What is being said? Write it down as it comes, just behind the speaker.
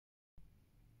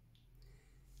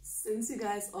Since you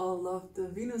guys all love the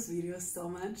Venus videos so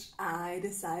much, I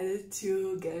decided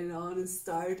to get it on and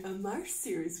start a Mars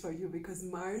series for you, because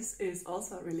Mars is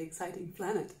also a really exciting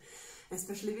planet.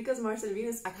 Especially because Mars and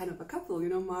Venus are kind of a couple, you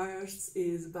know. Mars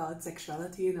is about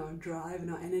sexuality and our drive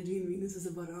and our energy, and Venus is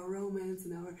about our romance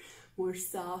and our more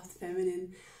soft,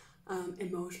 feminine,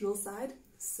 emotional side.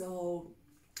 So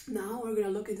now we're gonna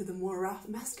look into the more rough,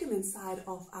 masculine side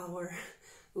of our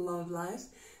love life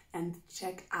and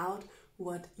check out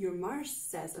what your Mars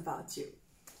says about you.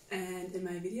 And in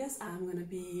my videos I'm going to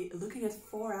be looking at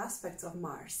 4 aspects of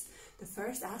Mars. The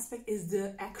first aspect is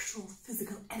the actual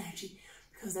physical energy,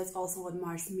 because that's also what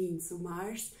Mars means. So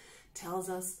Mars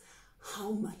tells us how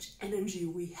much energy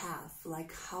we have,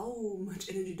 like how much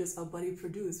energy does our body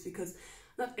produce, because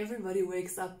not everybody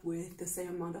wakes up with the same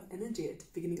amount of energy at the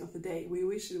beginning of the day. We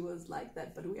wish it was like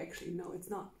that, but we actually know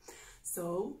it's not.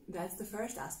 So that's the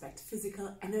first aspect,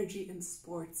 physical energy in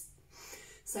sports.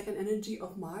 Second energy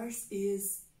of Mars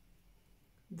is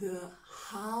the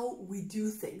how we do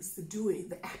things, the doing,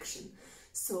 the action.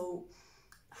 So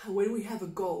when we have a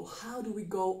goal, how do we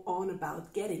go on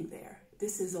about getting there?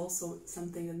 This is also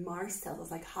something that Mars tells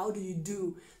us, like how do you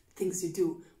do things you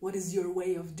do? What is your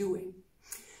way of doing?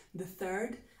 The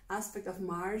third aspect of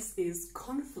Mars is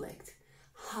conflict.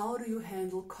 How do you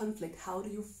handle conflict? How do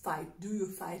you fight? Do you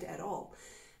fight at all?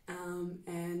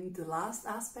 And the last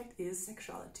aspect is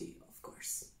sexuality, of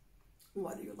course.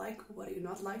 What do you like? What do you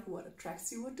not like? What attracts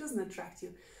you? What doesn't attract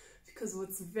you? Because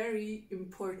what's very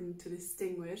important to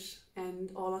distinguish,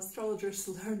 and all astrologers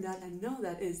learn that and know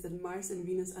that, is that Mars and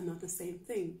Venus are not the same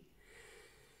thing.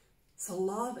 So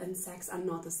love and sex are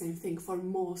not the same thing for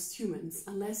most humans,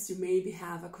 unless you maybe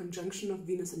have a conjunction of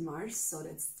Venus and Mars, so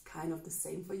that's kind of the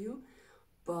same for you.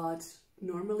 But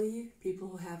normally people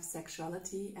who have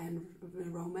sexuality and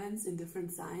romance in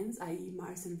different signs, i.e.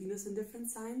 Mars and Venus in different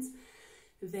signs,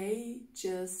 they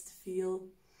just feel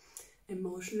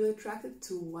emotionally attracted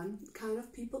to one kind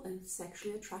of people and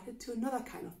sexually attracted to another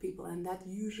kind of people, and that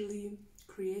usually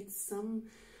creates some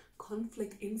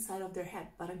conflict inside of their head.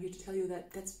 But I'm here to tell you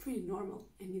that that's pretty normal,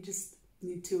 and you just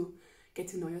need to get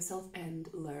to know yourself and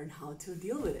learn how to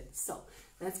deal with it. So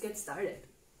let's get started.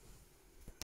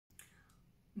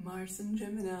 Mars and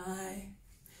Gemini.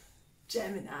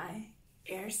 Gemini,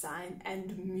 air sign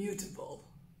and mutable.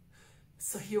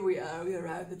 So here we are, we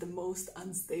arrived at the most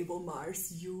unstable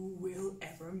Mars you will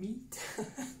ever meet.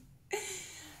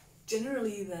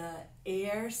 Generally the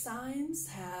air signs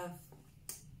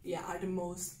are the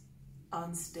most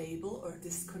unstable or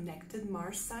disconnected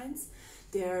Mars signs.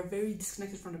 They're very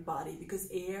disconnected from the body, because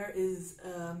air is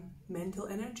mental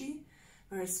energy,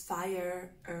 whereas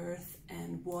fire, earth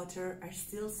and water are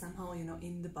still somehow, you know,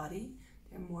 in the body.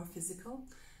 They're more physical.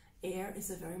 Air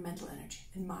is a very mental energy,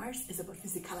 and Mars is about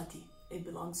physicality. It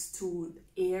belongs to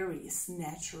Aries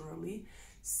naturally,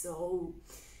 so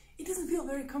it doesn't feel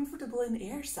very comfortable in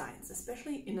air signs,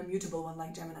 especially in a mutable one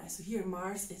like Gemini. So here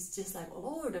Mars is just like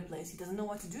all over the place. He doesn't know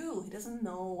what to do. He doesn't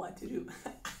know what to do.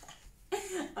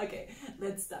 Okay,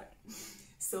 let's start.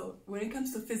 So when it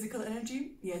comes to physical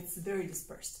energy, yeah, it's very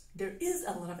dispersed. There is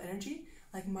a lot of energy,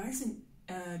 like Mars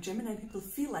and Gemini people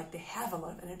feel like they have a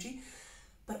lot of energy,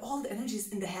 but all the energy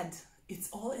is in the head. It's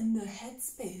all in the head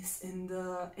space, in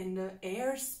the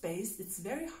air space. It's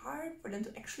very hard for them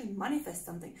to actually manifest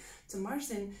something. So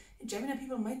Mars and Gemini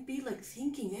people might be like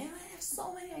thinking, yeah, I have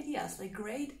so many ideas, like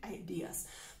great ideas,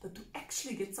 but to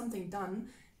actually get something done,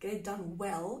 get it done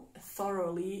well,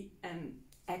 thoroughly, and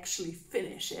actually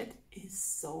finish it is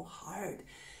so hard.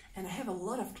 And I have a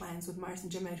lot of clients with Mars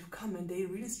and Gemini who come and they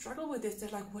really struggle with this. They're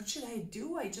like, what should I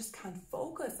do? I just can't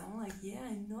focus. I'm like, yeah,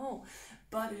 I know.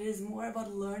 But it is more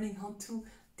about learning how to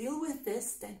deal with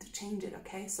this than to change it,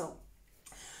 okay? So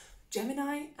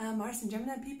Gemini, Mars and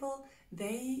Gemini people,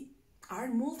 they are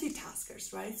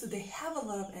multitaskers, right? So they have a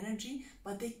lot of energy,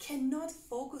 but they cannot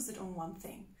focus it on one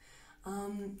thing.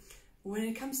 When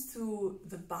it comes to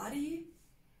the body,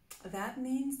 that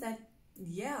means that,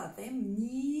 yeah, they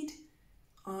need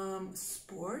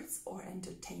sports or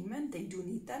entertainment. They do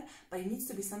need that, but it needs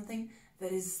to be something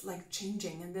that is like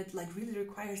changing and that like really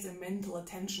requires their mental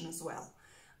attention as well,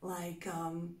 like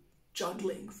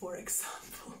juggling, for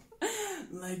example.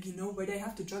 Like, you know, where they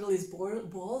have to juggle these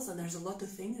balls and there's a lot to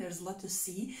think, there's a lot to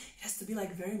see. It has to be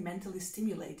like very mentally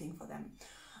stimulating for them.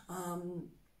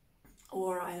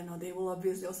 Or I don't know, they will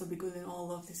obviously also be good in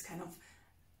all of this kind of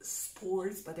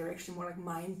sports, but they're actually more like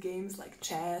mind games, like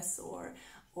chess or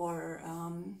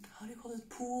how do you call it,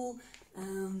 pool,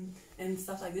 and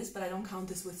stuff like this. But I don't count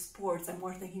this with sports. I'm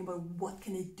more thinking about what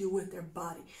can they do with their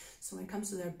body. So when it comes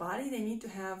to their body, they need to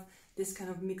have this kind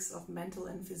of mix of mental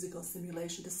and physical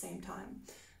stimulation at the same time.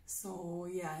 So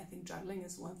yeah, I think juggling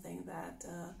is one thing that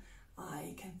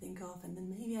I can think of. And then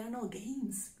maybe, I don't know,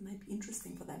 games might be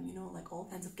interesting for them, you know, like all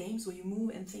kinds of games where you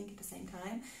move and think at the same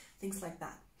time, things like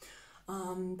that.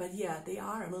 But yeah, they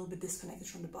are a little bit disconnected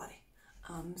from the body.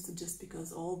 So just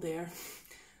because all their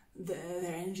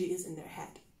energy is in their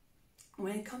head.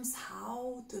 When it comes to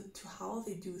how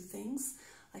they do things,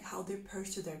 like how they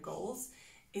pursue their goals,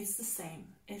 it's the same.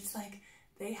 It's like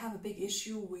they have a big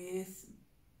issue with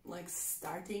like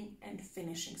starting and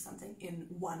finishing something in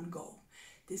one go.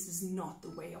 This is not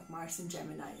the way of Mars and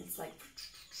Gemini. It's like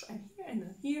I'm here and then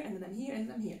I'm here and then I'm here and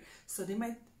then I'm here. So they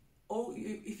might,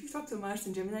 if you talk to a Mars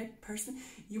and Gemini person,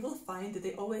 you will find that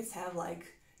they always have like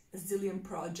a zillion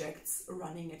projects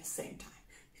running at the same time,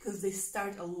 because they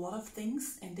start a lot of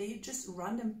things and they just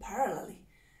run them parallelly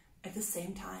at the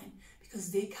same time,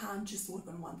 because they can't just work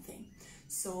on one thing.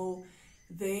 So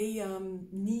they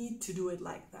need to do it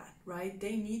like that, right?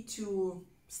 They need to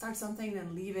start something,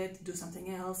 then leave it, do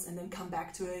something else, and then come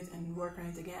back to it and work on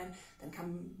it again, then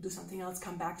come do something else,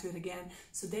 come back to it again.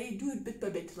 So they do it bit by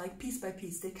bit, like piece by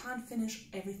piece. They can't finish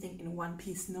everything in one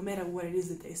piece, no matter what it is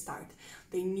that they start.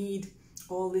 They need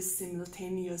all these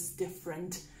simultaneous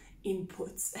different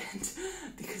inputs,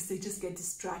 and because they just get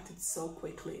distracted so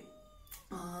quickly.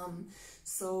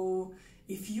 So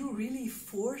if you really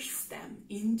force them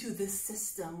into this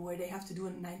system where they have to do a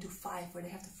 9 to 5, where they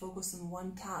have to focus on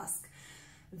one task,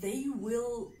 they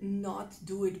will not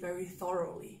do it very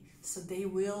thoroughly. So they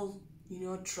will, you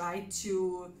know, try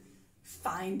to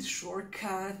find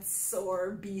shortcuts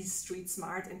or be street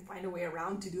smart and find a way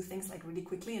around to do things like really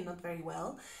quickly and not very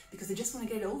well, because they just want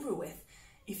to get it over with.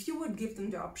 If you would give them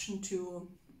the option to,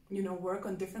 you know, work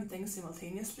on different things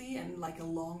simultaneously and like a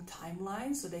long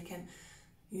timeline, so they can,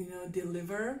 you know,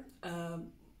 deliver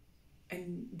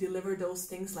those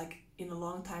things like in a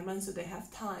long timeline, so they have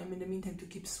time in the meantime to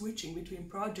keep switching between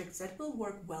projects, that will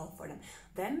work well for them.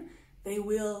 Then they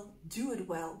will do it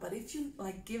well. But if you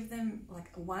like give them like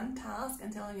one task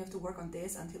and tell them you have to work on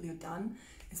this until you're done,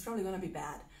 it's probably going to be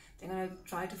bad. They're going to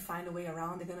try to find a way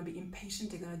around. They're going to be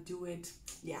impatient. They're going to do it,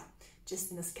 yeah,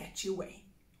 just in a sketchy way.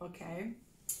 Okay,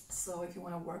 so if you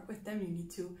want to work with them, you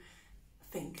need to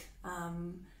think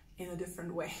in a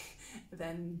different way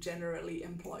than generally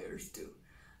employers do.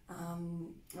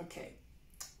 Okay,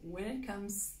 when it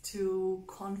comes to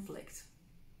conflict,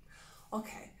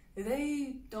 okay,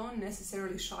 they don't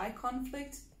necessarily shy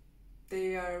conflict.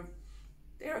 They're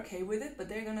okay with it, but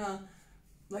they're gonna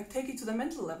like take it to the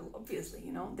mental level. Obviously,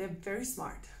 you know, they're very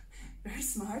smart,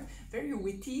 very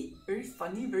witty, very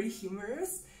funny, very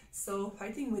humorous. So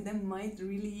fighting with them might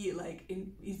really like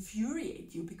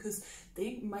infuriate you, because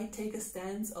they might take a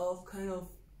stance of kind of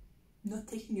not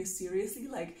taking you seriously,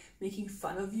 like making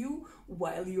fun of you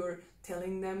while you're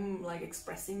telling them, like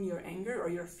expressing your anger or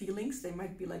your feelings. They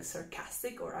might be like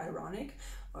sarcastic or ironic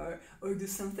or do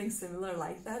something similar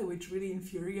like that, which really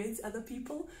infuriates other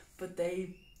people, but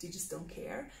they just don't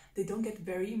care. They don't get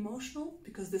very emotional,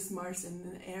 because this Mars in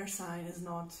an air sign is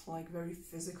not like very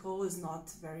physical, is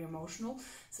not very emotional.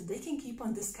 So they can keep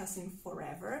on discussing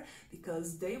forever,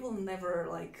 because they will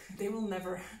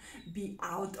never be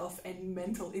out of any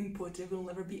mental input. They will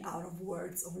never be out of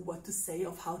words of what to say,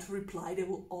 of how to reply. They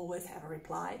will always have a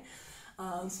reply.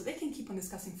 So they can keep on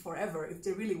discussing forever if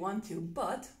they really want to.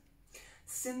 But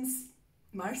since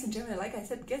Mars and Gemini, like I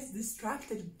said, gets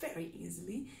distracted very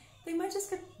easily, they might just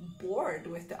get bored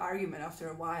with the argument after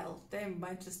a while. They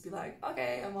might just be like,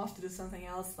 okay, I'm off to do something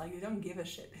else. Like, they don't give a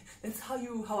shit. That's how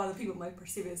other people might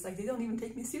perceive it. It's like, they don't even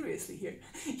take me seriously here,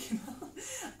 you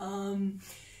know?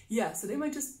 Yeah, so they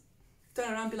might just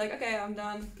turn around and be like, okay, I'm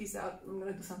done, peace out, I'm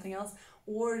gonna do something else.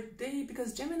 Or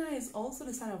because Gemini is also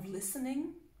the sign of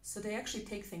listening, so they actually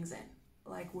take things in.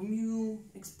 Like when you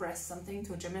express something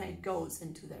to a Gemini, it goes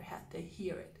into their head, they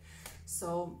hear it.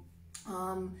 So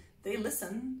they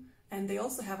listen. And they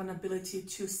also have an ability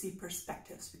to see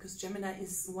perspectives, because Gemini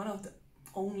is one of the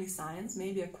only signs,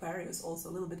 maybe Aquarius also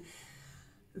a little bit,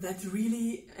 that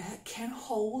really can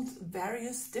hold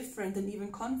various different and even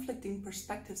conflicting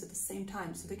perspectives at the same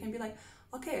time. So they can be like,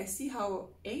 okay, I see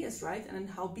how A is right and then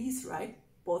how B is right,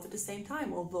 both at the same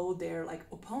time, although they're like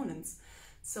opponents.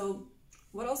 So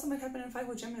what also might happen in a fight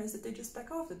with Gemini is that they just back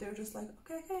off, that they're just like,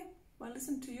 okay, I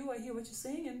listen to you, I hear what you're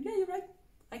saying, and yeah, you're right,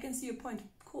 I can see your point,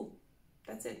 cool,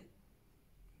 that's it.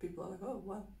 People are like, oh,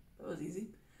 wow, that was easy.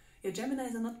 Yeah,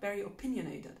 Geminis are not very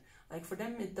opinionated. Like for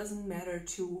them, it doesn't matter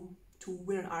to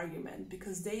win an argument,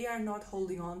 because they are not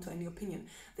holding on to any opinion.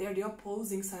 They are the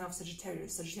opposing sign of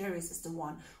Sagittarius. Sagittarius is the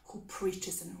one who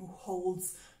preaches and who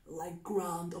holds like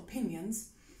ground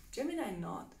opinions. Gemini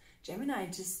not.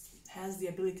 Gemini just has the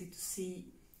ability to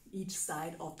see each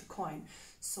side of the coin.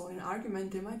 So in an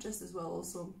argument, they might just as well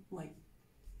also like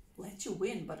let you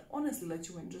win, but honestly let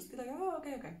you win. Just be like, oh,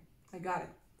 okay, I got it.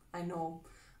 I know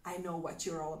what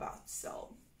you're all about.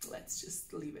 So let's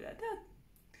just leave it at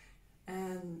that.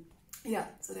 And yeah,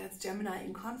 so that's Gemini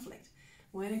in conflict.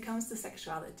 When it comes to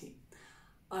sexuality,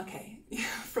 okay,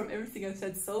 from everything I've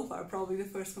said so far, probably the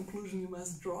first conclusion you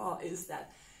must draw is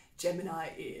that Gemini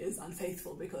is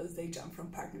unfaithful because they jump from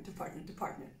partner to partner to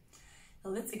partner.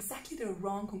 Now that's exactly the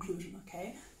wrong conclusion,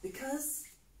 okay? Because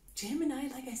Gemini,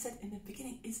 like I said in the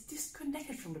beginning, is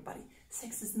disconnected from the body.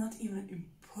 Sex is not even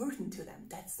important to them.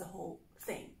 That's the whole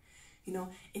thing. You know,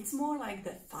 it's more like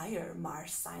the fire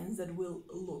Mars signs that will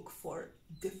look for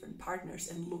different partners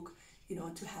and look, you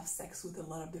know, to have sex with a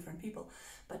lot of different people.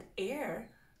 But air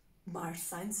Mars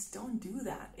signs don't do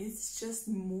that. It's just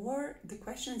more, the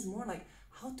question is more like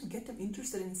how to get them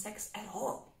interested in sex at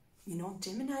all. You know,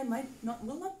 Gemini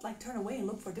will not like turn away and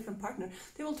look for a different partner.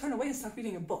 They will turn away and start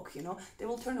reading a book, you know. They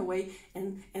will turn away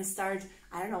and start,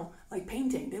 I don't know, like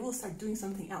painting. They will start doing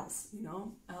something else, you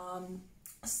know.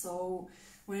 So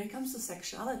when it comes to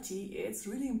sexuality, it's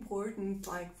really important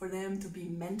like for them to be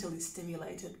mentally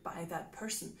stimulated by that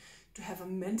person, to have a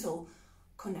mental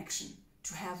connection,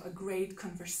 to have a great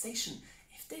conversation.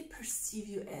 If they perceive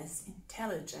you as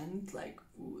intelligent, like,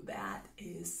 ooh, that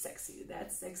is sexy,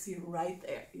 that's sexy right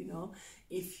there, you know.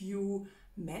 If you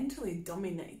mentally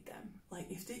dominate them,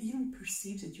 like if they even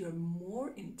perceive that you're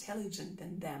more intelligent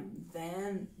than them,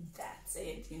 then that's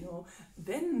it, you know,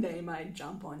 then they might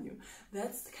jump on you.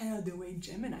 That's kind of the way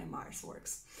Gemini Mars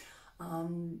works.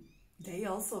 They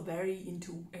also very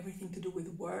into everything to do with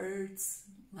words.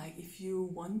 Like if you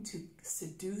want to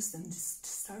seduce them, just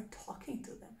start talking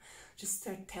to them, just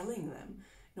start telling them,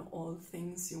 you know, all the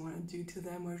things you want to do to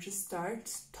them, or just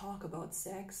start talk about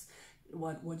sex,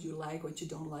 what you like, what you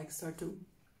don't like, start to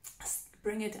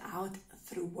bring it out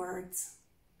through words.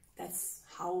 That's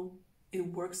how it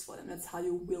works for them. That's how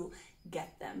you will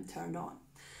get them turned on.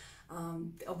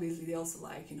 Obviously they also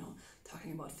like, you know,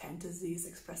 talking about fantasies,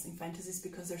 expressing fantasies,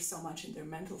 because there's so much in their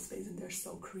mental space and they're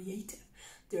so creative.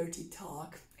 Dirty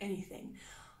talk, anything.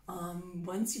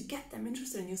 Once you get them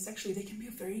interested in you sexually, they can be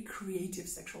very creative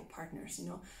sexual partners, you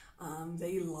know.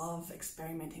 They love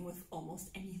experimenting with almost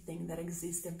anything that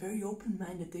exists. They're very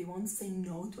open-minded. They won't say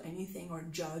no to anything or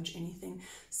judge anything.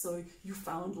 So you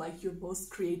found like your most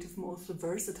creative, most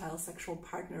versatile sexual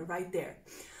partner right there.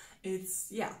 It's,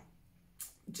 yeah,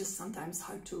 just sometimes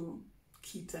hard to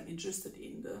keep them interested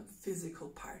in the physical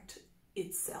part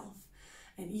itself.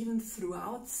 And even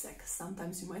throughout sex,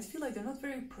 sometimes you might feel like they're not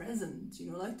very present,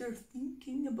 you know, like they're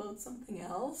thinking about something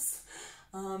else.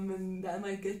 And that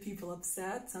might get people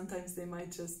upset. Sometimes they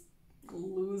might just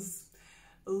lose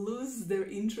their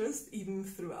interest even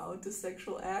throughout the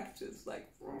sexual act, just like,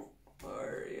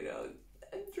 or, you know,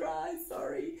 I'm dry,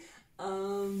 sorry.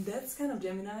 That's kind of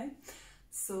Gemini.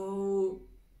 So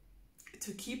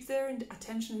to keep their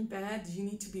attention in bed, you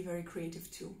need to be very creative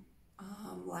too.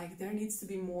 Like there needs to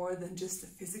be more than just the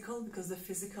physical, because the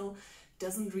physical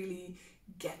doesn't really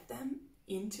get them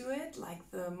into it, like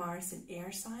the Mars and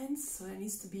air signs. So there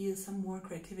needs to be some more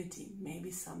creativity, maybe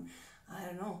some, I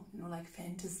don't know, you know, like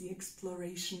fantasy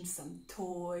exploration, some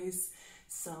toys,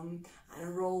 some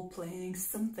role playing,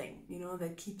 something, you know,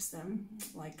 that keeps them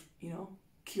like, you know,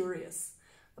 curious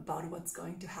about what's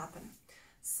going to happen.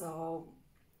 So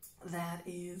that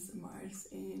is Mars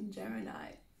in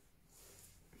Gemini.